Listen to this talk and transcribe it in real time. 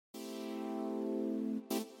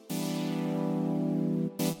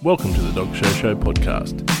Welcome to the Dog Show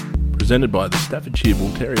podcast, presented by the Staffordshire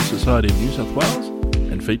Bull Terrier Society of New South Wales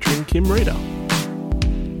and featuring Kim Reader.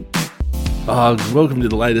 Welcome to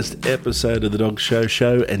the latest episode of the Dog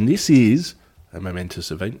Show, and this is a momentous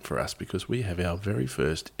event for us because we have our very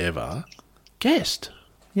first ever guest.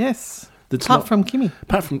 Yes, Apart from Kimmy.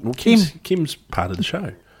 Kim's part of the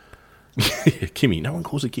show. Kimmy, no one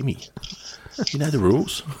calls her Kimmy. You know the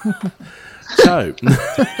rules.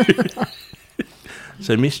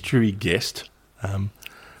 So mystery guest,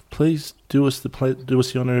 please do us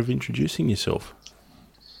the honour of introducing yourself.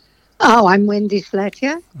 Oh, I'm Wendye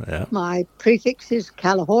Slatyer. Yeah. My prefix is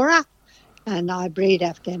Kalahora, and I breed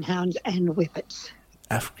Afghan hounds and whippets.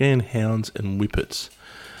 Afghan hounds and whippets.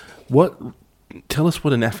 Tell us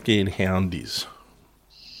what an Afghan hound is.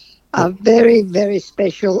 A very, very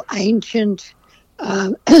special, ancient,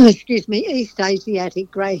 East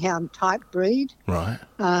Asiatic greyhound type breed. Right.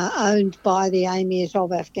 Owned by the emirs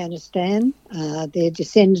of Afghanistan. Their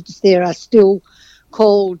descendants there are still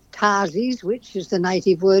called Tazis, which is the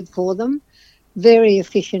native word for them. Very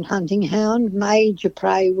efficient hunting hound. Major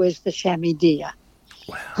prey was the chamois deer.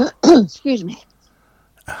 Wow. Excuse me.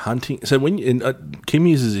 Hunting. So Kim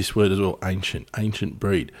uses this word as well, ancient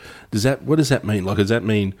breed. What does that mean? Like, does that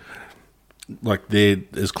mean like they're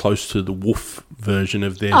as close to the wolf version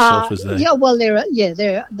of their self as they? Yeah, well, they're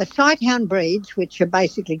the sighthound breeds, which are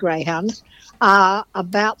basically greyhounds, are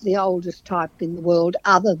about the oldest type in the world,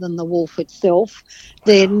 other than the wolf itself.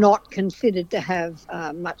 They're not considered to have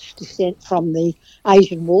much descent from the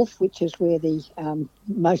Asian wolf, which is where the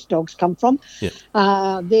most dogs come from. Yeah.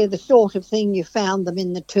 They're the sort of thing you found them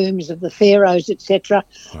in the tombs of the pharaohs, etc.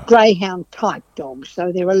 Right. Greyhound type dogs.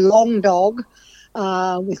 So they're a long dog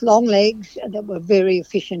with long legs that were very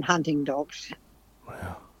efficient hunting dogs.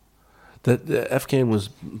 Wow. The Afghan was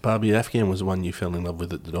the one you fell in love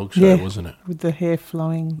with at the dog show, wasn't it? With the hair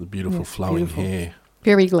flowing. The beautiful flowing hair.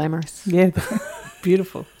 Very glamorous. Yeah,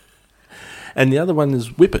 beautiful. And the other one is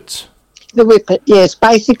whippets. The whippet, yes,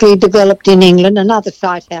 basically developed in England, another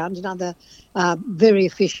sighthound, another very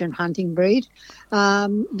efficient hunting breed.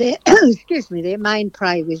 Their main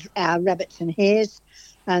prey was rabbits and hares,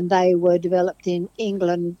 and they were developed in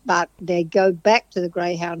England, but they go back to the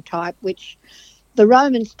greyhound type, which the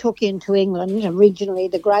Romans took into England. Originally,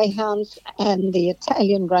 the greyhounds and the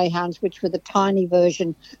Italian greyhounds, which were the tiny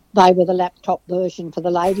version, they were the laptop version for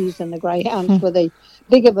the ladies, and the greyhounds were the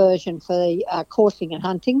bigger version for the coursing and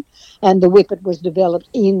hunting, and the whippet was developed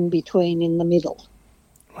in between, in the middle.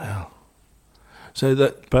 Wow. So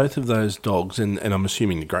that both of those dogs, and I'm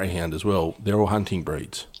assuming the greyhound as well, they're all hunting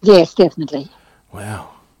breeds? Yes, definitely. Wow.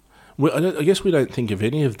 Well, I guess we don't think of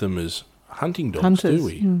any of them as hunting dogs, Hunters. Do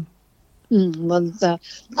we? Well, the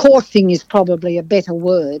coursing is probably a better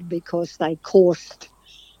word because they coursed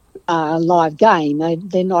live game.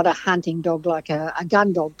 They're not a hunting dog like a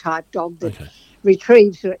gun dog type dog that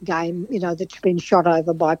retrieves game, that's been shot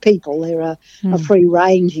over by people. They're a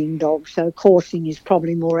free-ranging dog, so coursing is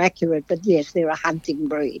probably more accurate. But yes, they're a hunting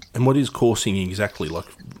breed. And what is coursing exactly? Like,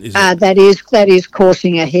 that is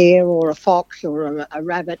coursing a hare or a fox or a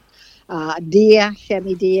rabbit, deer,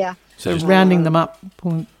 chamois deer. So rounding them up.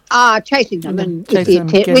 Chasing them with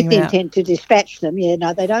the intent to dispatch them. Yeah,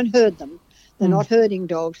 no, they don't herd them. They're not herding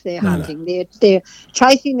dogs. They're hunting. No. They're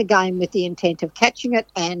chasing the game with the intent of catching it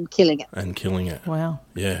and killing it. Wow.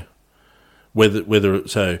 Yeah.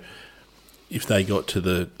 So if they got to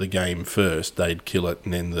the game first, they'd kill it,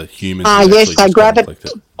 and then the humans. Yes, they grab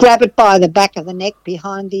it by the back of the neck,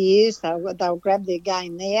 behind the ears. They'll grab their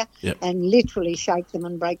game there and literally shake them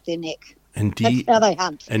and break their neck. And that's how they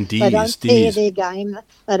hunt. And they don't tear their game.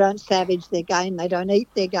 They don't savage their game. They don't eat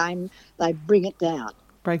their game. They bring it down.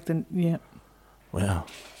 Break them, yeah. Wow.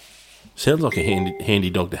 Sounds like a handy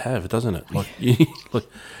dog to have, doesn't it? Like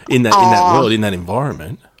in that world, in that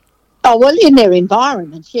environment. Oh, well, in their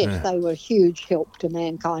environments, yes. They were a huge help to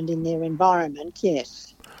mankind in their environment,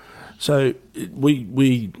 yes. So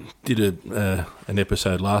we did an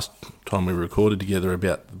episode last time we recorded together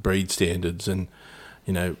about the breed standards, and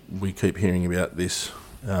we keep hearing about this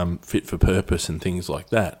fit for purpose and things like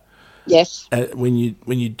that. Yes. When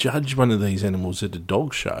you judge one of these animals at a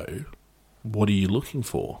dog show, what are you looking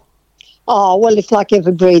for? Oh, well, it's like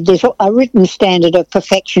every breed. There's a written standard of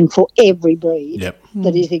perfection for every breed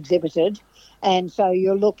that is exhibited. And so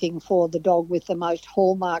you're looking for the dog with the most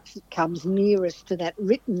hallmarks that comes nearest to that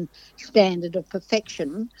written standard of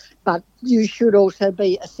perfection. But you should also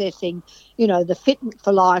be assessing, the fit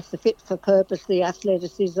for life, the fit for purpose, the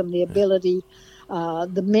athleticism, the ability,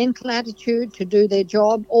 the mental attitude to do their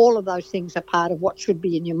job. All of those things are part of what should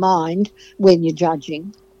be in your mind when you're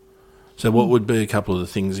judging. So what would be a couple of the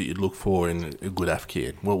things that you'd look for in a good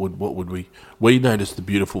Afghan? What would we noticed the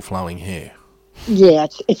beautiful flowing hair. Yeah,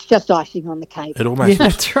 it's just icing on the cake. It almost Yeah,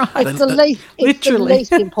 looks, that's right. It's the least, literally.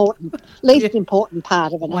 least important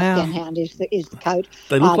part of an Wow. Afghan hound is the coat.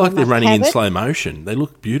 they look like they're must running have in it. slow motion. They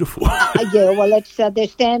look beautiful. Yeah, well, it's their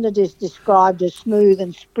standard is described as smooth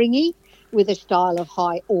and springy with a style of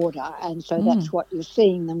high order, and so that's what you're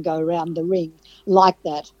seeing them go around the ring like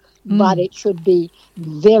that. But it should be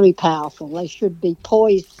very powerful. They should be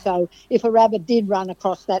poised. So if a rabbit did run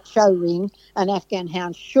across that show ring, an Afghan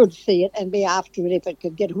hound should see it and be after it if it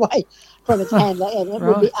could get away from its handler, and it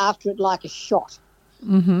would be after it like a shot.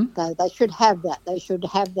 So they should have that. They should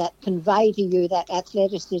have that convey to you that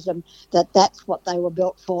athleticism, that's what they were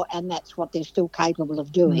built for, and that's what they're still capable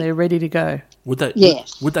of doing. They're ready to go. Would they?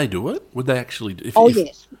 Yes. Would they do it? Would they actually?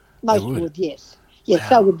 Yes. Most would. Yes. Yes. Wow.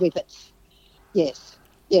 So would whippets. Yes.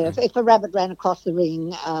 Yeah. If a rabbit ran across the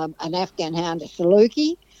ring, an Afghan hound, a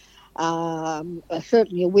Saluki,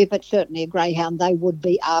 certainly a whippet, certainly a greyhound, they would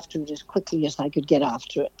be after it as quickly as they could get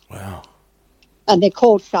after it. Wow. And they're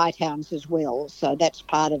called sight hounds as well, so that's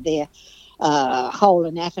part of their whole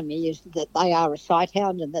anatomy, is that they are a sight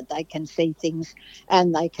hound and that they can see things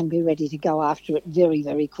and they can be ready to go after it very,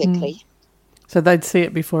 very quickly. So they'd see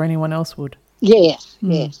it before anyone else would. Yes,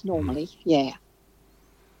 normally, yeah.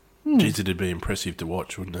 Geez, it'd be impressive to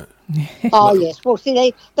watch, wouldn't it? Oh, yes. Well,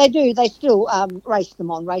 see, they do. They still race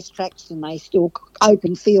them on racetracks, and they still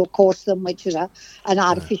open field course them, which is an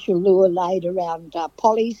artificial lure laid around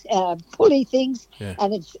pulley things. Yeah.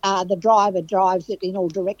 And it's the driver drives it in all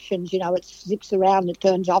directions. You know, it zips around, it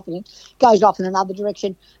turns off, and it goes off in another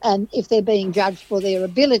direction. And if they're being judged for their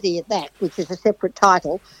ability at that, which is a separate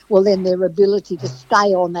title, well, then their ability to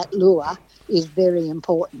stay on that lure is very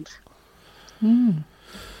important.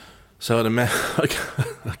 So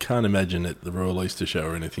I can't imagine at the Royal Easter Show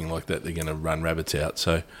or anything like that they're going to run rabbits out.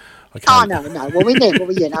 So I can't. Oh, no. Well, we never,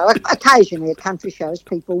 occasionally at country shows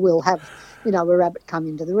people will have, a rabbit come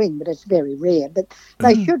into the ring, but it's very rare. But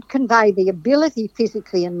they should convey the ability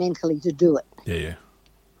physically and mentally to do it.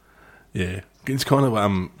 Yeah. It's kind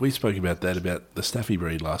of, we spoke about that, about the Staffy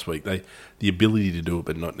breed last week. The ability to do it,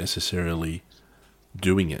 but not necessarily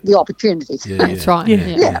doing it. The opportunity. That's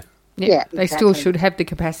right. Yeah, they still should have the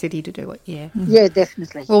capacity to do it. Yeah, yeah,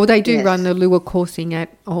 definitely. Well, they do run the lure coursing at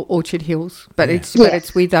Orchard Hills, but it's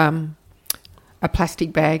with a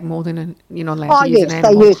plastic bag more than you're not allowed to use an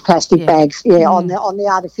animal. They use plastic bags. Yeah, on the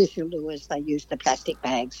artificial lures they use the plastic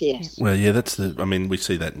bags. Yes. Well, yeah, we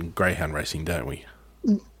see that in greyhound racing, don't we?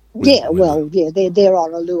 They're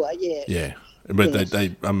on a lure. Yes. Yeah, but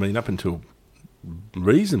they up until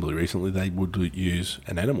reasonably recently, they would use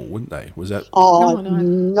an animal, wouldn't they? Was that? Oh,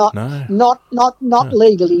 No. Not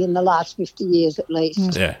legally in the last 50 years at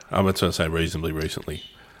least. Yeah, I would say reasonably recently.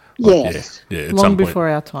 Yes. Yeah. At Long some point. before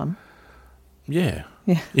our time. Yeah.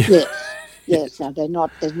 Yes. No, they're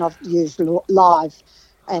not used live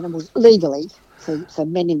animals legally for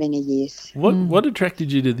many, many years. What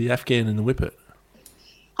attracted you to the Afghan and the whippet?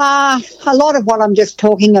 A lot of what I'm just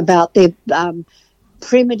talking about. They're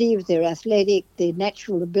primitive, they're athletic, their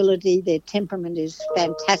natural ability, their temperament is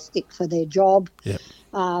fantastic for their job. Yep.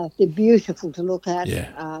 They're beautiful to look at.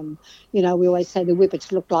 Yeah. We always say the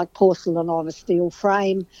whippets look like porcelain on a steel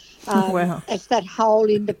frame. Wow. It's that whole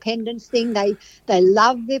independence thing. They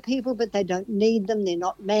love their people, but they don't need them. They're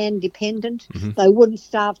not man-dependent. Mm-hmm. They wouldn't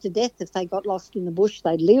starve to death if they got lost in the bush.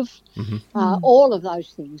 They'd live. Mm-hmm. All of those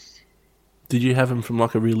things. Did you have them from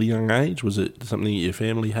like a really young age? Was it something your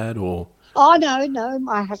family had, or? Oh, no.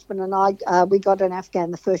 My husband and I, we got an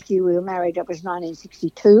Afghan the first year we were married. It was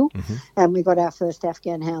 1962, and we got our first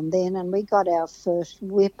Afghan hound then, and we got our first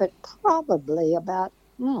whippet probably about,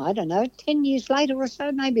 10 years later or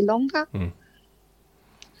so, maybe longer.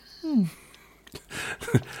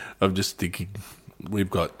 I'm just thinking, we've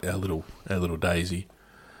got our little Daisy.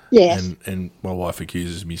 Yes. And my wife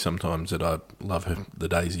accuses me sometimes that I love the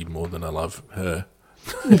Daisy more than I love her.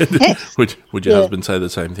 Would your husband say the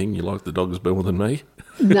same thing? You like the dogs more than me?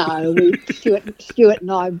 No, Stuart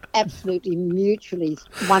and I absolutely mutually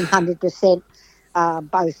 100%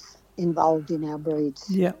 both involved in our breeds.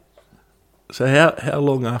 Yeah. So how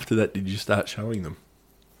long after that did you start showing them?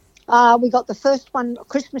 We got the first one,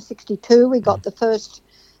 Christmas 62. We got the first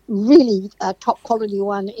really top quality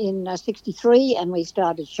one in 63, and we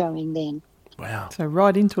started showing then. Wow. So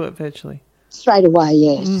right into it virtually. Straight away,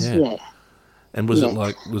 yes. Yeah. And was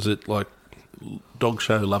it like dog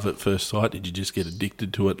show love at first sight? Did you just get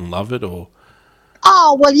addicted to it and love it, or?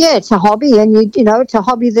 Oh, well, yeah, it's a hobby, and, it's a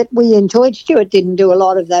hobby that we enjoyed. Stuart didn't do a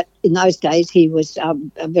lot of that in those days. He was a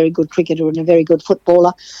very good cricketer and a very good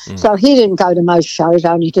footballer. So he didn't go to most shows,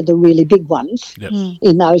 only to the really big ones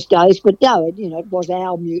in those days. But, no, it was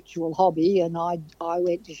our mutual hobby, and I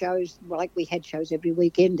went to shows. Like, we had shows every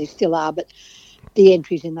weekend. There still are, but the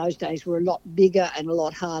entries in those days were a lot bigger and a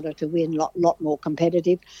lot harder to win, lot more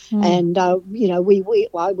competitive. And, I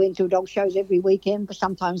went to dog shows every weekend, but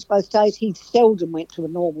sometimes both days. He seldom went to a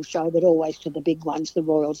normal show, but always to the big ones, the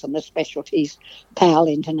Royals and the Specialties, PAL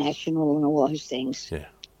International and all those things. Yeah.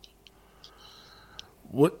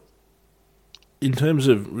 What, in terms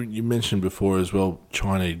of, you mentioned before as well,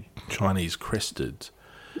 Chinese crested.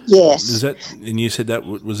 Yes. And you said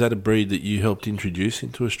was that a breed that you helped introduce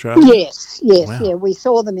into Australia? Yes, Wow. yeah. We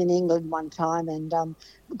saw them in England one time and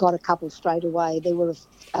got a couple straight away. There were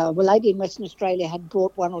a lady in Western Australia had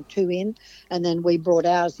brought one or two in, and then we brought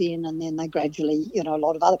ours in, and then they gradually, a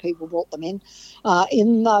lot of other people brought them in.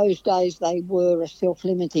 In those days, they were a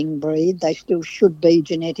self-limiting breed. They still should be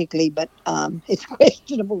genetically, but it's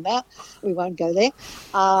questionable now. We won't go there.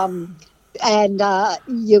 And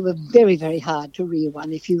you were very, very hard to rear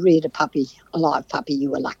one. If you reared a live puppy, you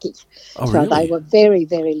were lucky. Oh, so really? They were very,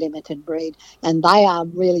 very limited breed. And they are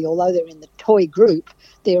really, although they're in the toy group,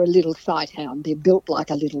 they're a little sighthound. They're built like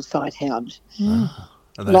a little sighthound.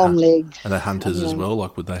 Long legs. Are they hunters as well?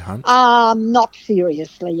 Like, would they hunt? Not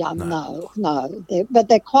seriously. No. But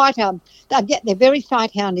they're quite. They're very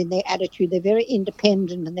sighthound in their attitude. They're very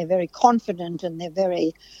independent and they're very confident and they're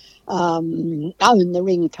very own the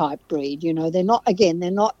ring type breed. They're not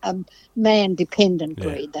a man dependent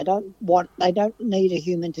breed. They don't need a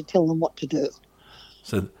human to tell them what to do.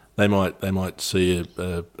 So they might see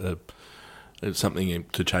something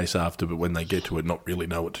to chase after, but when they get to it, not really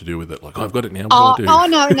know what to do with it. Like, I've got it now. What do I do? Oh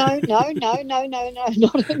no, not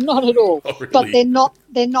at all. Oh, really? But they're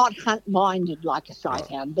not hunt minded like a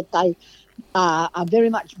sighthound, but they are very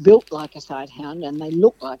much built like a sighthound, and they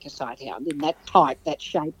look like a sighthound in that type, that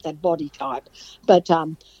shape, that body type. But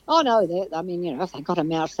if they got a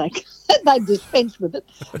mouse, they dispense with it.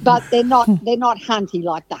 But they're not hunty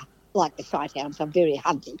like the sighthounds are very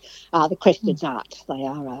hunty. The cresteds aren't. They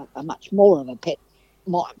are a much more of a pet,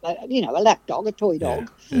 a lap dog, a toy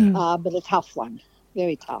dog, but a tough one,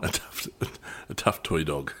 very tough. A tough toy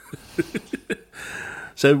dog.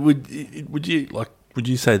 So would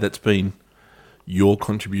you say that's been your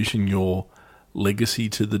contribution, your legacy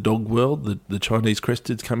to the dog world, the Chinese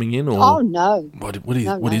cresteds coming in, or? Oh no. What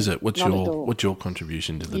is it? What's your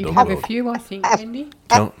contribution to the you dog have world? A few, I think, Wendye.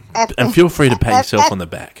 And feel free to pat yourself on the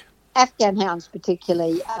back. Afghan hounds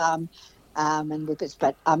particularly, and whippets,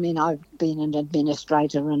 but I've been an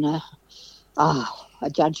administrator and a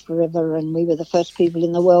judge forever, and we were the first people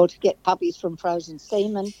in the world to get puppies from frozen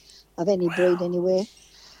semen of any breed anywhere.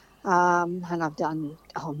 And I've done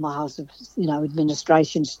miles of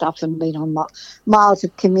administration stuff and been on miles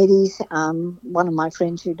of committees. One of my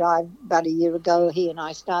friends who died about a year ago, he and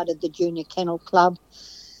I started the Junior Kennel Club.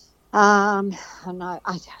 And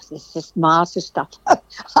there's just miles of stuff I've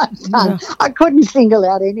done. Yeah. I couldn't single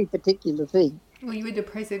out any particular thing. Well, you were the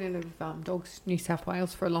president of Dogs New South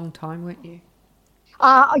Wales for a long time, weren't you?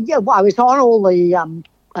 Well, I was on all the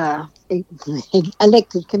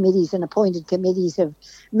elected committees and appointed committees of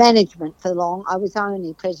management for long. I was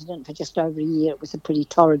only president for just over a year. It was a pretty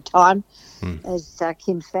torrid time, as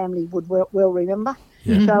Kim's family would well remember.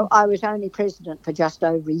 Yeah. So I was only president for just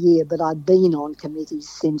over a year, but I'd been on committees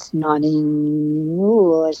since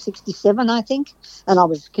 1967, I think, and I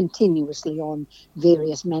was continuously on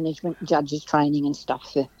various management, judges training and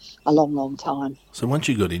stuff for a long, long time. So once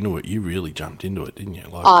you got into it, you really jumped into it, didn't you?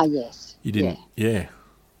 Yes. You didn't? Yeah.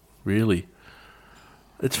 Really.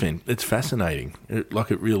 It's fascinating. It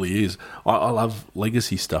really is. I love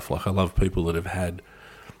legacy stuff. Like, I love people that have had,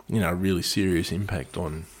 a really serious impact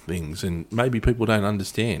on things, and maybe people don't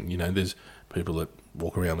understand. There's people that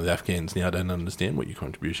walk around with Afghans now don't understand what your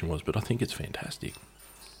contribution was, but I think it's fantastic.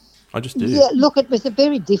 I just do. Yeah, look, it was a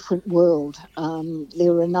very different world.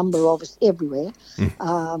 There were a number of us everywhere,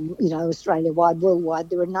 Australia-wide, worldwide.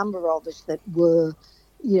 There were a number of us that were,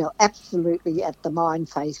 absolutely at the mind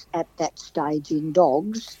face at that stage in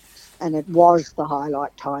dogs, and it was the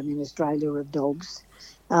highlight time in Australia of dogs.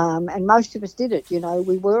 And most of us did it,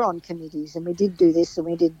 we were on committees and we did do this and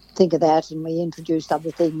we did think of that and we introduced other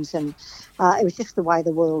things, and it was just the way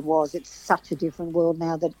the world was. It's such a different world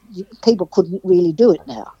now that people couldn't really do it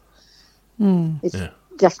now. It's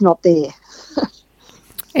just not there.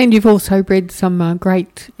 And you've also bred some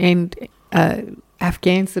great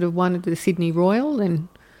Afghans that have won at the Sydney Royal and...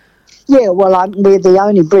 Yeah, well, we're the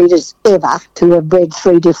only breeders ever to have bred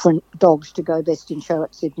 3 different dogs to go best in show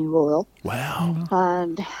at Sydney Royal. Wow.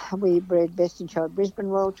 And we bred best in show at Brisbane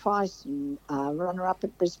Royal twice, and runner-up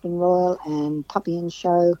at Brisbane Royal, and puppy in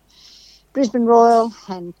show Brisbane Royal,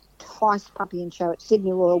 and twice puppy in show at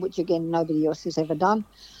Sydney Royal, which again nobody else has ever done.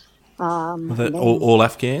 Were they all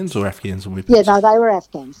Afghans or Afghans and Whippets? Yeah, no, they were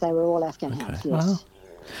Afghans. They were all Afghan hounds, yes. Wow.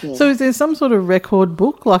 Yeah. So is there some sort of record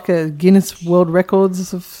book, like a Guinness World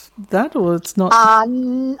Records of that, or it's not?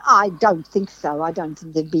 I don't think so. I don't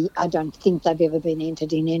think they've ever been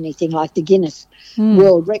entered in anything like the Guinness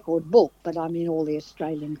World Record book. But I mean, all the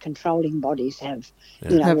Australian controlling bodies have,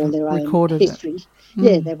 Have all their own recorded history.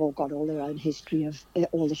 Yeah, they've all got all their own history of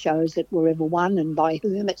all the shows that were ever won and by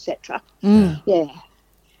whom, etc. Yeah.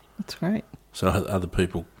 That's great. So other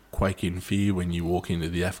people quake in fear when you walk into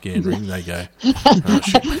the Afghan ring. They go, "Oh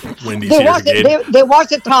shit, Wendy's here again." There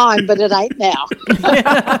was a time, but it ain't now.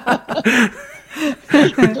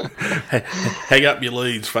 Hang up your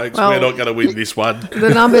leads, folks. Well, We're not going to win this one.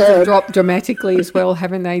 The numbers have dropped dramatically as well,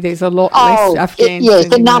 haven't they? There's a lot less Afghans. Yes, the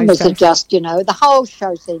than in those numbers are days. just, the whole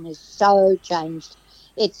show scene is so changed.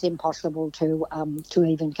 It's impossible to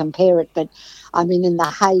even compare it. But I mean, in the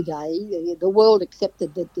heyday, the world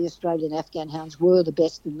accepted that the Australian Afghan hounds were the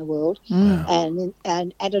best in the world. And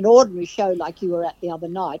at an ordinary show like you were at the other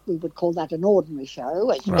night, we would call that an ordinary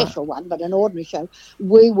show, a special one, but an ordinary show,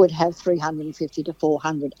 we would have 350 to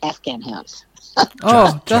 400 Afghan hounds.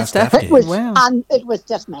 Just Afghan. It was Wow. it was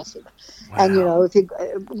just massive. And if you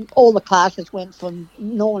all the classes went from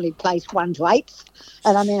normally place 1 to 8,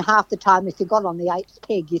 and I mean half the time if you got on the 8th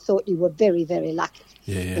peg, you thought you were very, very lucky.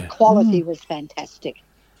 Yeah. The quality was fantastic.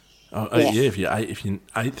 Yeah. If you're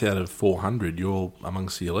 8th out of 400, you're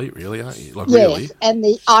amongst the elite, really, aren't you? Like Yes, really. and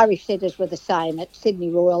the Irish setters were the same at Sydney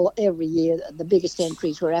Royal every year. The biggest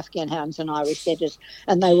entries were Afghan hounds and Irish setters,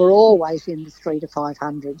 and they were always in the 3 to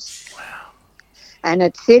 500s. Wow. And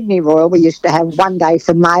at Sydney Royal, we used to have 1 day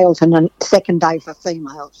for males and a second day for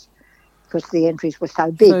females because the entries were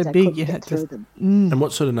so big. So they big couldn't you get had through to. them. And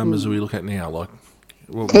what sort of numbers are we looking at now? Like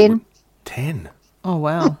 10. 10. Oh,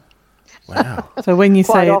 wow. Wow. So when you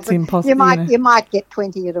Quite say it's often. impossible, You might get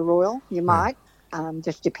 20 at a Royal. You might,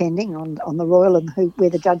 just depending on the Royal and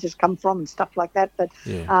where the judges come from and stuff like that. But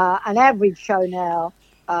an average show now,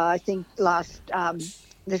 I think last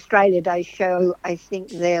the Australia Day show, I think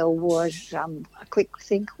there was a quick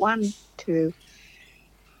think 1 to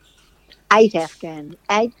 8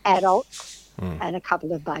 adults and a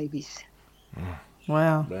couple of babies.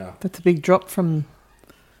 wow, Wow. that's a big drop from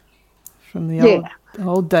the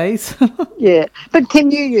old days. Yeah, but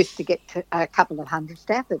Kim, you used to get a couple of 100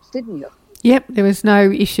 Staffords, didn't you? Yep, there was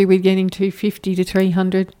no issue with getting 250 to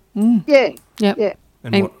 300. Yeah, Yep. yeah.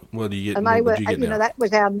 And what do you get? And they What were, do you get now? that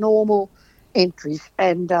was our normal entries,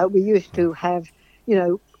 and we used to have,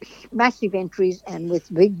 massive entries, and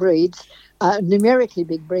with big breeds, numerically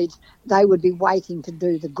big breeds, they would be waiting to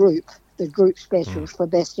do the group specials for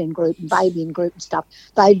best in group and baby in group and stuff.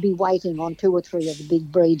 They'd be waiting on 2 or 3 of the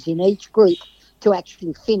big breeds in each group to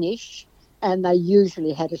actually finish, and they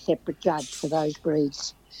usually had a separate judge for those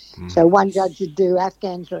breeds. So one judge would do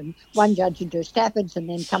Afghans and one judge would do Staffords, and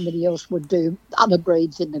then somebody else would do other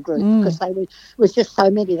breeds in the group because was just so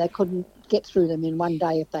many they couldn't get through them in one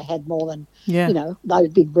day if they had more than, those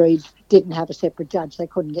big breeds didn't have a separate judge. They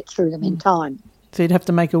couldn't get through them in time. So you'd have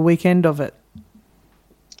to make a weekend of it.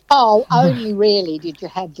 Oh, only rarely did you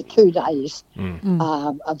have the 2 days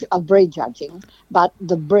of breed judging, but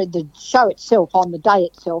the show itself, on the day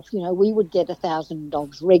itself, we would get 1,000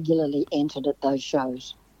 dogs regularly entered at those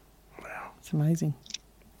shows. It's amazing.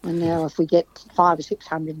 And now if we get 500 or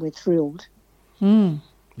 600, we're thrilled. Yeah,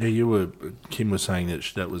 Kim was saying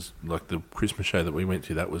that was like the Christmas show that we went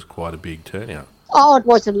to, that was quite a big turnout. Oh, it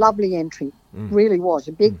was a lovely entry. Really was.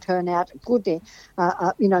 A big turnout, good,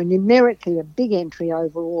 numerically a big entry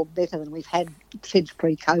overall, better than we've had since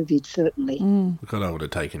pre-COVID, certainly. Look, I don't want to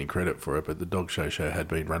take any credit for it, but the dog show had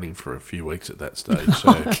been running for a few weeks at that stage.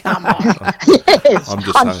 So Come on. Yes,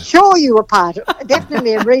 I'm sure you were part of it.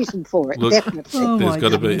 Definitely a reason for it, Look, definitely.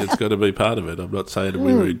 it's got to be part of it. I'm not saying that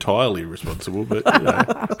we were entirely responsible, but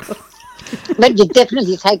But you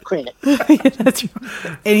definitely take credit. That's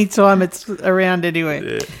right. Anytime it's around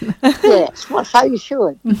anyway. Yes, well, so you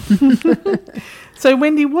should. So,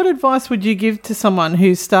 Wendy, what advice would you give to someone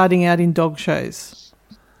who's starting out in dog shows?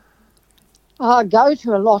 I go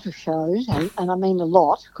to a lot of shows, and I mean a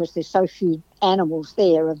lot, because there's so few animals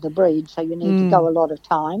there of the breed, so you need to go a lot of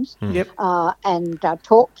times. Yep. And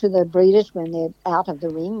talk to the breeders when they're out of the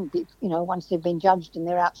ring, once they've been judged and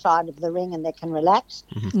they're outside of the ring and they can relax.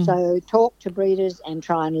 So talk to breeders and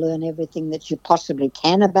try and learn everything that you possibly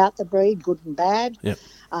can about the breed, good and bad. Yep.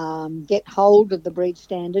 Get hold of the breed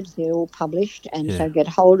standards. They're all published. And so get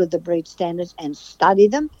hold of the breed standards and study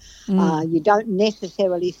them. You don't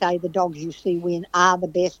necessarily say the dogs you see win are the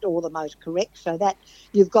best or the most correct. So that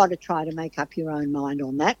you've got to try to make up your own mind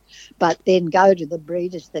on that. But then go to the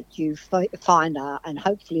breeders that you find are, and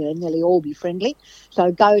hopefully they'll nearly all be friendly.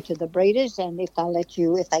 So go to the breeders, and if they'll let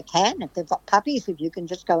you, if they can, if they've got puppies, if you can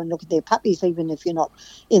just go and look at their puppies, even if you're not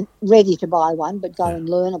ready to buy one, but go and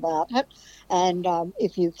learn about it. And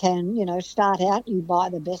if you can, start out, you buy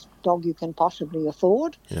the best dog you can possibly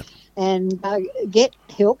afford. Yep. And get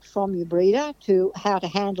help from your breeder to how to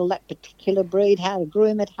handle that particular breed, how to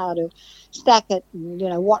groom it, how to stack it,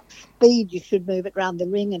 what speed you should move it around the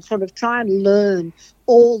ring, and sort of try and learn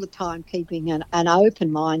all the time, keeping an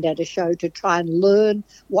open mind at a show to try and learn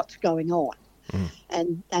what's going on.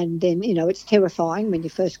 And then, it's terrifying when you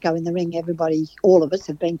first go in the ring. All of us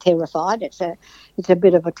have been terrified. It's a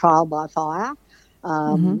bit of a trial by fire.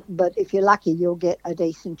 But if you're lucky, you'll get a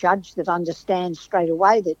decent judge that understands straight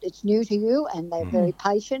away that it's new to you, and they're very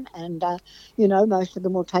patient. And, most of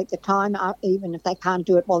them will take the time, even if they can't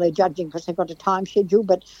do it while they're judging because they've got a time schedule.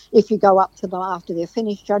 But if you go up to them after they're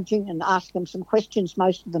finished judging and ask them some questions,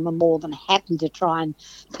 most of them are more than happy to try and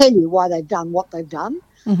tell you why they've done what they've done.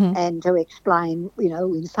 And to explain,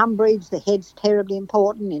 in some breeds the head's terribly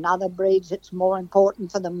important. In other breeds it's more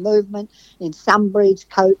important for the movement. In some breeds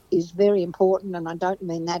coat is very important, and I don't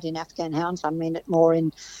mean that in Afghan hounds. I mean it more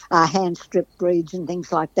in hand strip breeds and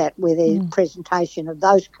things like that, where the presentation of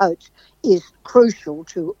those coats is crucial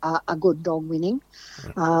to a good dog winning.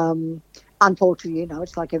 Unfortunately,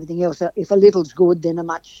 it's like everything else. If a little's good, then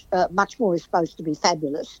much more is supposed to be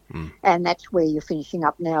fabulous. And that's where you're finishing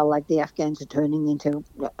up now, like the Afghans are turning into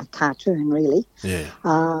a cartoon, really. Yeah.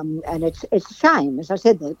 And it's a shame. As I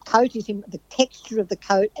said, the coat is the texture of the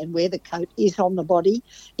coat and where the coat is on the body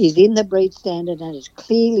is in the breed standard, and it's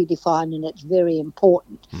clearly defined, and it's very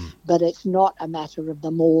important. But it's not a matter of the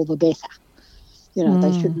more the better.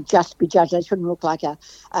 They shouldn't just be judged. They shouldn't look like a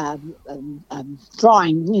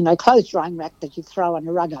clothes drying rack that you throw on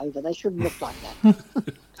a rug over. They shouldn't look like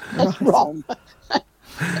that. That's wrong.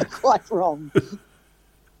 That's quite wrong.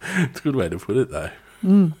 It's a good way to put it, though.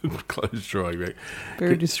 Clothes drying rack.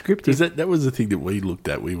 Very descriptive. Because that was the thing that we looked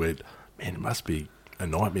at. We went, man, it must be a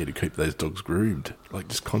nightmare to keep those dogs groomed, like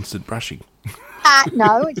just constant brushing.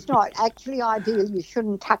 No, it's not. Actually, ideally, you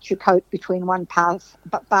shouldn't touch your coat between one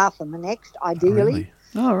bath and the next, ideally. Oh, really?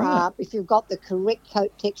 Oh, right. If you've got the correct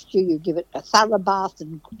coat texture, you give it a thorough bath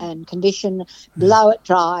and condition, blow it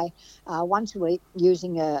dry once a week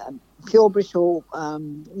using a pure bristle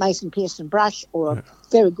Mason Pearson brush or a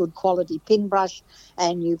very good quality pin brush,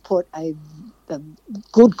 and you put a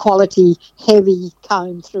good quality heavy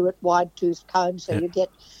comb through it, wide tooth comb, so you get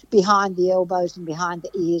behind the elbows and behind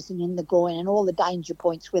the ears and in the groin and all the danger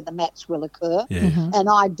points where the mats will occur. And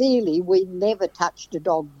ideally we never touched a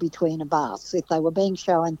dog between a bath. If they were being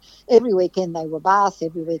shown every weekend they were bathed,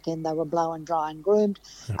 every weekend they were blow and dry and groomed,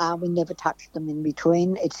 we never touched them in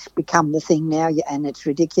between. It's become the thing now, and it's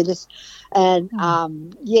ridiculous. And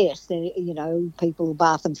yes, people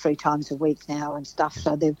bath them 3 times a week now and stuff,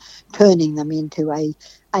 so they're turning them into a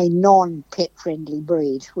non-pet friendly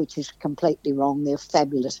breed, which is completely wrong. They're a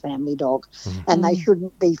fabulous family dog, and they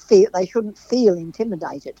shouldn't feel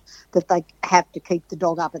intimidated that they have to keep the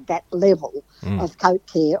dog up at that level of coat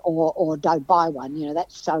care or don't buy one.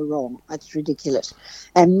 That's so wrong. That's ridiculous.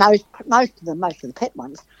 And most of the pet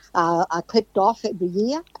ones are clipped off every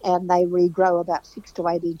year, and they regrow about 6 to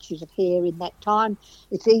 8 inches of hair in that time.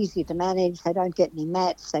 It's easy to manage. They don't get any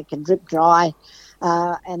mats. They can drip dry,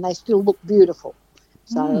 and they still look beautiful.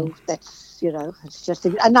 So that's, it's just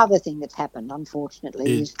another thing that's happened,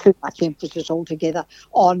 unfortunately, is too much emphasis altogether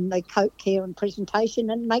on the coat care and presentation,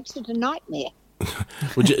 and makes it a nightmare.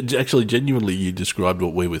 Well, actually, genuinely, you described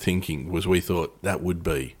what we were thinking. Was we thought that would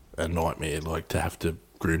be a nightmare, like to have to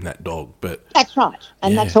groom that dog. But that's right,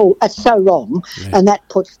 and that's all. That's so wrong, and that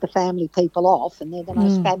puts the family people off, and they're the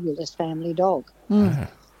most fabulous family dog.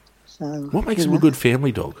 So, what makes them a good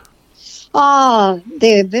family dog? Oh,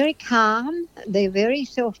 they're very calm. They're very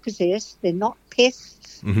self-possessed. They're not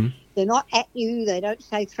pests. They're not at you. They don't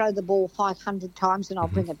say throw the ball 500 times and I'll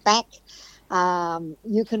bring it back.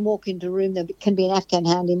 You can walk into a room, there can be an Afghan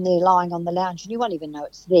hound in there lying on the lounge and you won't even know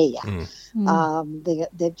it's there.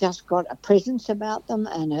 They've just got a presence about them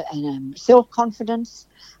and a self-confidence.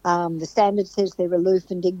 The standard says they're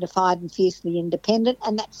aloof and dignified and fiercely independent,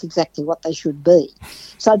 and that's exactly what they should be.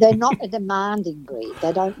 So they're not a demanding breed.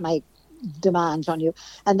 They don't make demands on you,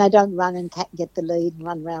 and they don't run and get the lead and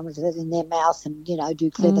run around with it in their mouth and, you know,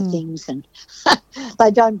 do clever things, and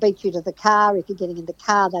they don't beat you to the car. If you're getting in the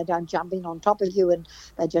car, they don't jump in on top of you, and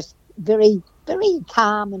they're just very, very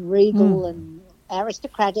calm and regal and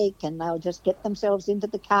aristocratic, and they'll just get themselves into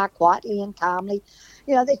the car quietly and calmly.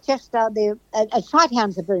 You know, they're just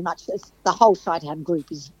sighthounds are very much, the whole sighthound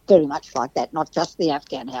group is very much like that, not just the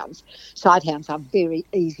Afghan hounds. Sighthounds are very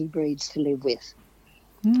easy breeds to live with.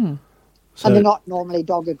 So, and they're not normally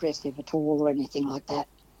dog aggressive at all or anything like that.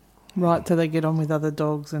 Right, so they get on with other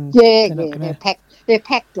dogs and they're pack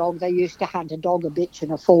dog. They used to hunt a dog, a bitch,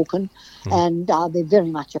 and a falcon, and they're very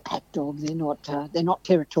much a pack dog. They're not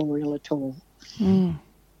territorial at all.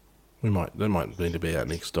 They might need to be our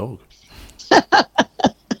next dog.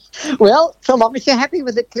 Well, so long as you're happy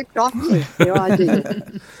with it clipped off, yes, they're ideal.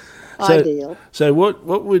 Ideal. So what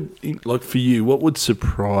would, like for you, what would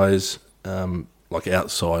surprise like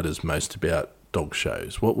outsiders most about dog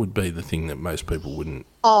shows? What would be the thing that most people wouldn't?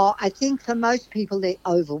 Oh, I think for most people they're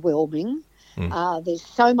overwhelming. There's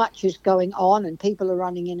so much is going on, and people are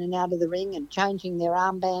running in and out of the ring and changing their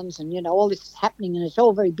armbands, and, you know, all this is happening, and it's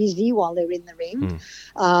all very busy while they're in the ring.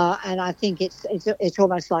 And I think it's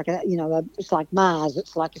almost like it's like Mars.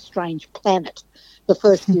 It's like a strange planet. The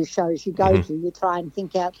first few shows you go to, you try and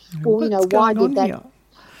think out, well, you know, why did that? Here?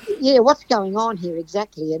 Yeah, what's going on here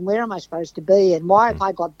exactly, and where am I supposed to be, and why if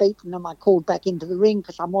I got beaten am I called back into the ring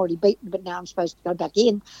because I'm already beaten, but now I'm supposed to go back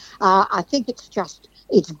in? I think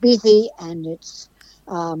it's busy and it's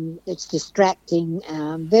distracting,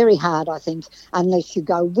 very hard, I think, unless you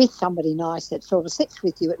go with somebody nice that sort of sits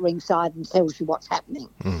with you at ringside and tells you what's happening.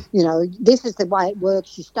 You know, this is the way it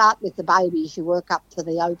works. You start with the babies, you work up to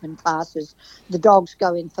the open classes. The dogs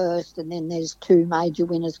go in first, and then there's 2 major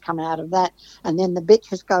winners come out of that, and then the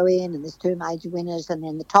bitches go in, and there's 2 major winners, and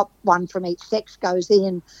then the top one from each sex goes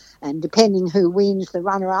in, and depending who wins, the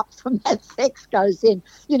runner-up from that sex goes in.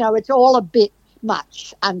 You know, it's all a bit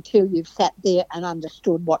much until you've sat there and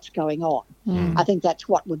understood what's going on. I think that's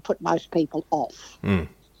what would put most people off. And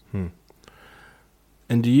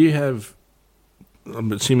do you have,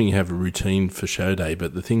 I'm assuming you have a routine for show day,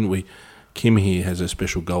 but the thing Kim here has her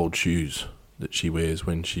special gold shoes that she wears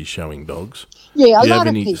when she's showing dogs. Yeah, a lot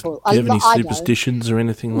of people. Do you have any superstitions or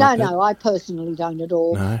anything like that? No, I personally don't at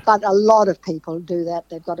all. No? But a lot of people do that.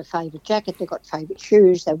 They've got a favourite jacket, they've got favourite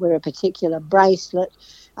shoes, they wear a particular bracelet.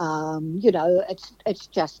 You know, it's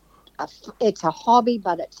just it's a hobby,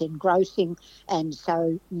 but it's engrossing, and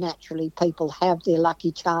so naturally people have their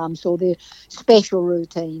lucky charms or their special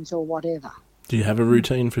routines or whatever. Do you have a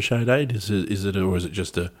routine for show day? Is it or is it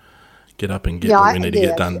just a get up and get what we need to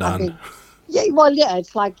get done? I mean,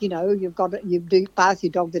 it's like, you know, you do bath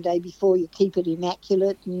your dog the day before, you keep it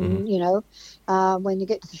immaculate, and you know, when you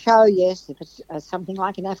get to the show, yes, if it's something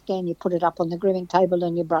like an Afghan, you put it up on the grooming table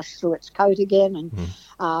and you brush through its coat again, and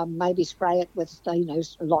maybe spray it with, you know,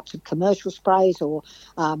 lots of commercial sprays, or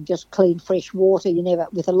just clean fresh water. You never,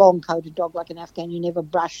 with a long coated dog like an Afghan, you never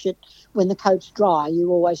brush it when the coat's dry.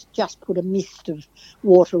 You always just put a mist of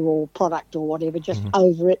water or product or whatever just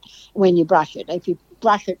over it when you brush it. If you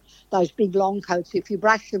brush it, those big long coats, if you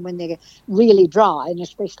brush them when they're really dry, and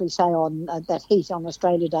especially say on that heat on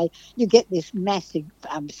Australia Day, you get this massive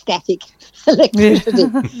static electricity.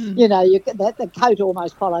 You know, the coat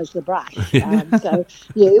almost follows the brush. So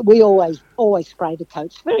yeah, we always spray the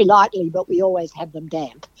coats very lightly, but we always have them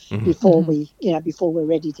damp before before we're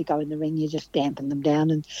ready to go in the ring. You just dampen them down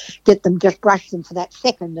and get them, just brush them for that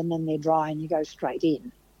second, and then they're dry and you go straight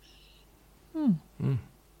in.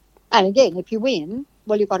 And again, if you win,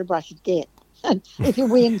 well, you've got to brush it again. And if you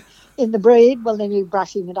win in the breed, well, then you're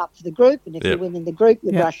brushing it up for the group. And if you win in the group,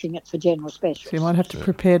 you're brushing it for general specials. So you might have to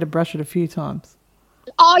prepare to brush it a few times.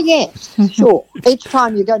 Oh, yes, sure. Each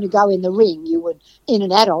time you're going to go in the ring, you would, in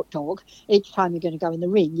an adult dog, each time you're going to go in the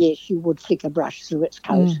ring, yes, you would flick a brush through its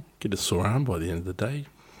coat. Get a sore arm by the end of the day.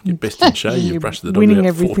 Your best in show, you brush the dog winning out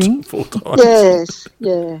everything. four times. Yes,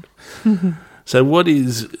 yeah. So what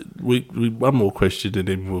is we one more question and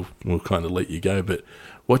then we'll kind of let you go. But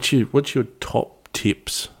what's your top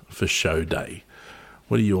tips for show day?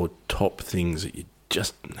 What are your top things that you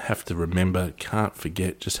just have to remember, can't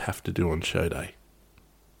forget, just have to do on show day?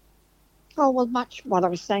 Oh, well, much what I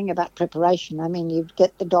was saying about preparation. I mean, you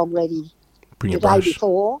get the dog ready Bring a the day brush.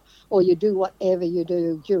 before, or you do whatever you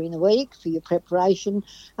do during the week for your preparation.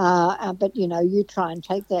 But, you try and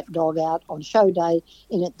take that dog out on show day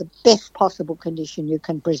in the best possible condition you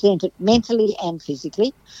can present it mentally and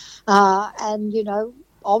physically. And,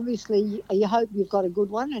 obviously you hope you've got a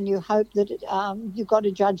good one, and you hope that you've got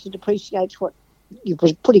a judge that appreciates what you're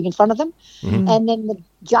putting in front of them. Mm-hmm. And then the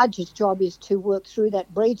judge's job is to work through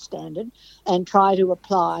that breed standard and try to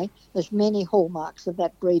apply as many hallmarks of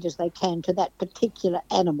that breed as they can to that particular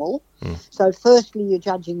animal. So firstly, you're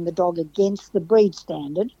judging the dog against the breed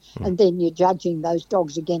standard, and then you're judging those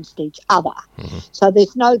dogs against each other. So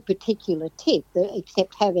there's no particular tip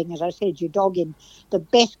except having, as I said, your dog in the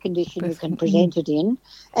best condition you can present it in,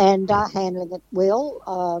 and handling it well,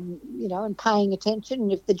 and paying attention.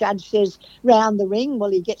 And if the judge says round the ring, well,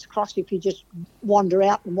 he gets cross if you just wander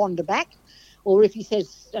out and wander back. Or if he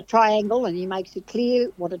says a triangle and he makes it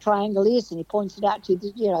clear what a triangle is, and he points it out to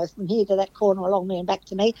you, from here to that corner along there and back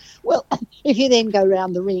to me. Well, if you then go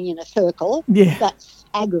round the ring in a circle, that's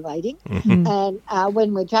aggravating. And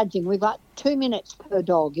when we're judging, we've got 2 minutes per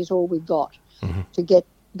dog is all we've got to get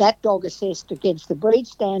that dog assessed against the breed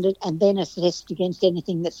standard, and then assessed against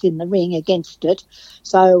anything that's in the ring against it.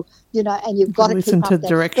 So, and you've got to keep up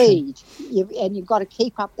that speed. And you've got to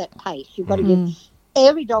keep up that pace. You've got to give...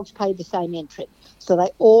 Every dog's paid the same entry, so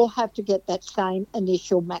they all have to get that same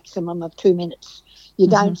initial maximum of 2 minutes. You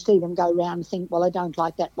don't see them go around and think, well, I don't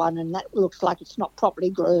like that one, and that looks like it's not properly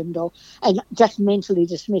groomed, and just mentally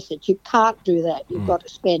dismiss it. You can't do that. You've got to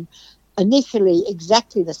spend initially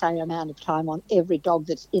exactly the same amount of time on every dog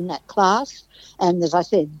that's in that class, and as I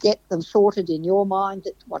said, get them sorted in your mind,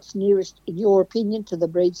 that what's nearest, in your opinion, to the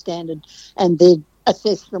breed standard, and then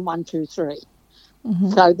assess them 1, 2, 3.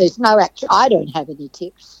 So there's no actual... I don't have any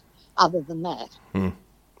tips other than that. And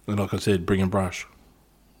like I said, bring a brush.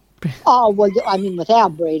 Oh, well, I mean, with our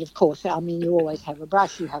breed, of course, you always have a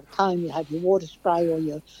brush, you have a comb, you have your water spray or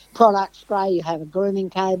your product spray, you have a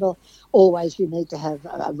grooming table. Always you need to have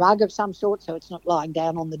a rug of some sort so it's not lying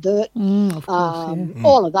down on the dirt. Of course,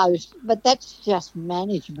 all of those. But that's just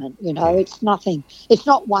management, It's nothing. It's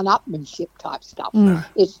not one-upmanship type stuff.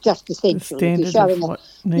 It's just essentially, if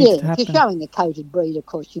you're showing a coated breed, of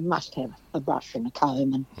course, you must have a brush and a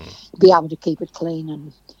comb and be able to keep it clean.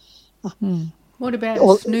 And what about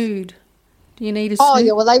a snood? Do you need a snood? Oh,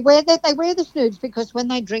 yeah, well, they wear the snoods because when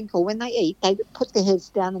they drink or when they eat, they put their heads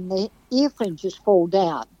down and their ear fringes fall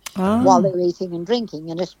down while they're eating and drinking.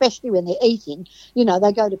 And especially when they're eating,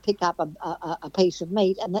 they go to pick up a piece of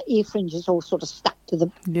meat and the ear fringe is all sort of stuck to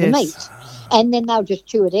the meat. And then they'll just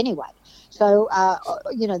chew it anyway. So,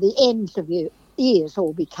 the ends of your ears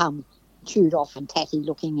all become chewed off and tatty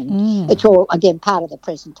looking, and it's all, again, part of the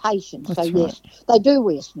presentation. That's yes, they do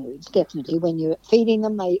wear snoods, definitely. When you're feeding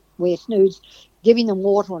them, they wear snoods. Giving them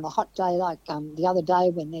water on a hot day, like the other day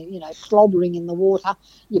when they're, slobbering in the water,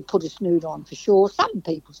 you put a snood on for sure. Some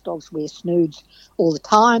people's dogs wear snoods all the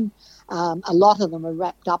time. A lot of them are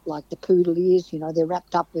wrapped up like the poodle is, they're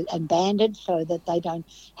wrapped up and banded so that they don't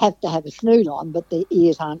have to have a snood on, but their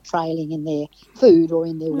ears aren't trailing in their food or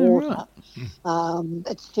in their water.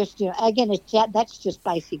 It's just, again, that's just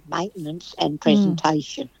basic maintenance and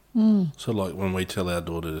presentation. So like when we tell our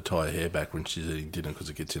daughter to tie her hair back when she's eating dinner because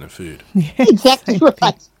it gets in her food. Exactly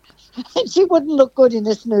right. She wouldn't look good in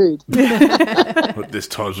a snood. But there's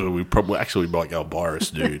times where we might go buy her a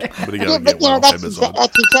snood. But that's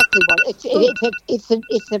exactly what it's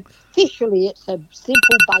officially it's a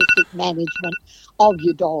simple basic management of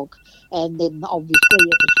your dog, and then obviously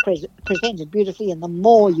if it's presented beautifully, and the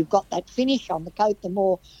more you've got that finish on the coat, the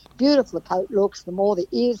more beautiful the coat looks, the more the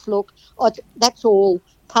ears look. That's all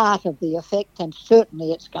part of the effect, and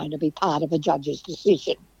certainly it's going to be part of a judge's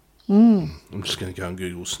decision. I'm just going to go and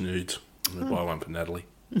Google snoods. I'm going to buy one for Natalie.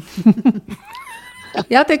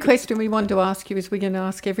 The other question we wanted to ask you, is we're going to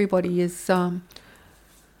ask everybody, is the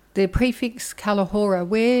prefix Kalahora.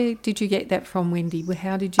 Where did you get that from, Wendy?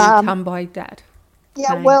 How did you come by that?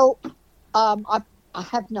 Yeah, name? Well, I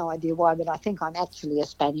have no idea why, but I think I'm actually a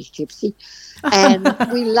Spanish gypsy. And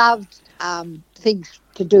we loved things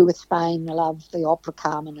to do with Spain. I loved the opera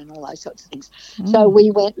Carmen and all those sorts of things. So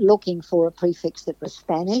we went looking for a prefix that was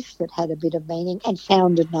Spanish, that had a bit of meaning and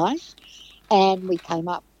sounded nice. And we came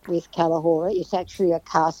up with Kalahora. It's actually a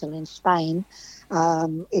castle in Spain.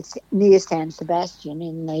 It's near San Sebastian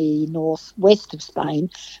in the northwest of Spain.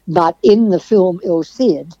 But in the film El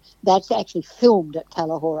Cid, that's actually filmed at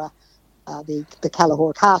Kalahora, the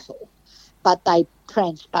Kalahora Castle. But they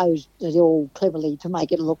transposed it all cleverly to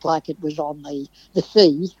make it look like it was on the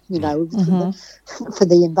sea, for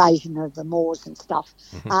the invasion of the Moors and stuff.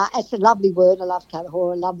 It's a lovely word. I love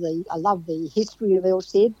Kalahora. I love the history of El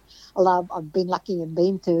Cid. I've been lucky and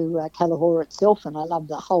been to Kalahora itself, and I love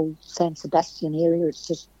the whole San Sebastian area. It's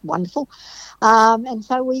just wonderful. And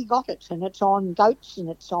so we got it, and it's on goats, and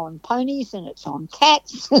it's on ponies, and it's on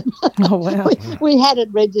cats. Oh, wow. we had it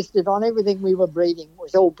registered on everything we were breeding. It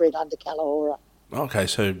was all bred under Kalahora. Okay,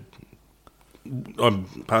 so I'm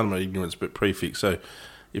part of my ignorance, but prefix. So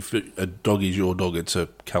if a dog is your dog, it's a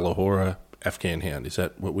Kalahora Afghan hound. Is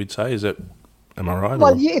that what we'd say? Am I right?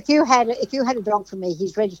 Well, if you had a dog for me,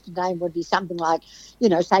 his registered name would be something like,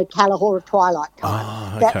 say Kalahora Twilight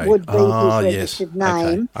Time. Okay. That would be his registered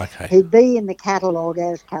name. Okay. He'd be in the catalogue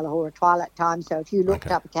as Kalahora Twilight Time. So if you looked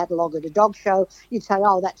up a catalogue at a dog show, you'd say,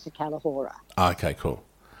 "Oh, that's a Kalahora." Okay, cool.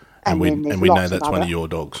 And we know that's one of your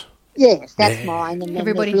dogs. Yes, that's mine. And then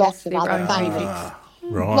everybody there's lots has of their other own favourites.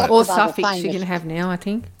 Right. Or suffix you can have now, I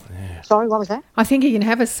think. Yeah. Sorry, what was that? I think you can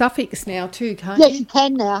have a suffix now too, can't Yes, you? you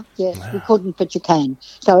can now. Yes, we couldn't, but you can.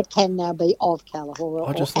 So it can now be of Kalahora.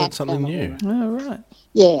 I just learned something new. Oh, right.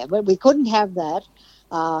 Yeah, well, we couldn't have that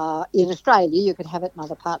in Australia. You could have it in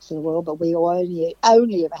other parts of the world, but we only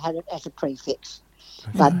ever had it as a prefix.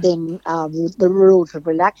 But then the rules have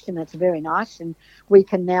relaxed, and it's very nice, and we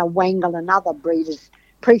can now wangle another breeder's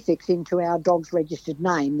prefix into our dog's registered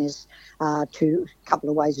name. There's a couple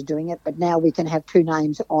of ways of doing it, but now we can have two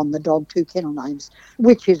names on the dog, two kennel names,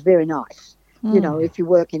 which is very nice. If you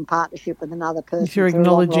work in partnership with another person If you're for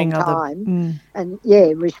acknowledging a long, long time,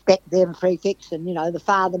 and respect their prefix, and the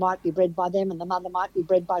father might be bred by them and the mother might be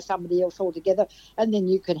bred by somebody else altogether, and then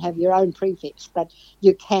you can have your own prefix, but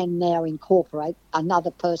you can now incorporate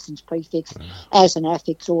another person's prefix as an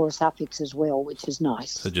affix or a suffix as well, which is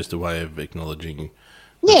nice. So just a way of acknowledging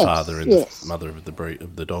the father and the mother of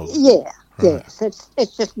the dog. Yeah, right. Yes,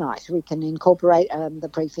 it's just nice. We can incorporate the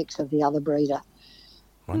prefix of the other breeder.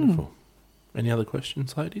 Wonderful. Any other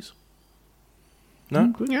questions, ladies?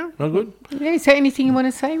 No? Yeah. No good? Yeah, is there anything you want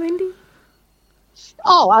to say, Wendy?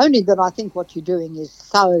 Oh, only that I think what you're doing is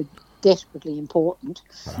so desperately important.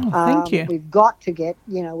 Thank you. We've got to get,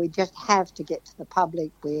 we just have to get to the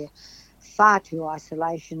public. We're far too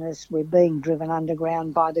isolationist. We're being driven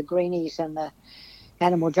underground by the Greenies and the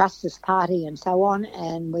Animal Justice Party and so on,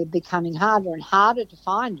 and we're becoming harder and harder to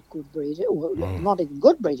find good breeders, or not even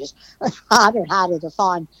good breeders, harder and harder to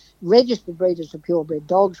find registered breeders of purebred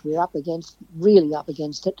dogs. We're really up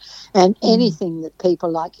against it, and anything that people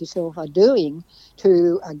like yourself are doing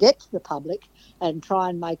to get to the public and try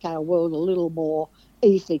and make our world a little more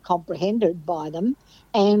easily comprehended by them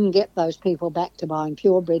and get those people back to buying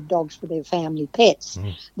purebred dogs for their family pets,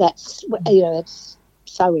 that's, it's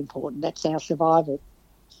so important. That's our survival.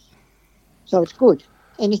 So it's good.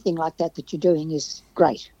 Anything like that you're doing is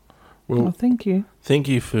great. Well, thank you. Thank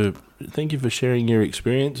you for sharing your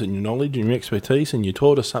experience and your knowledge and your expertise, and you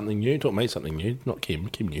taught us something new. Taught me something new. Not Kim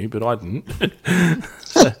knew, but I didn't.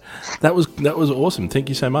 So that was awesome. Thank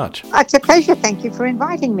you so much. It's a pleasure. Thank you for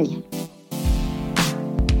inviting me.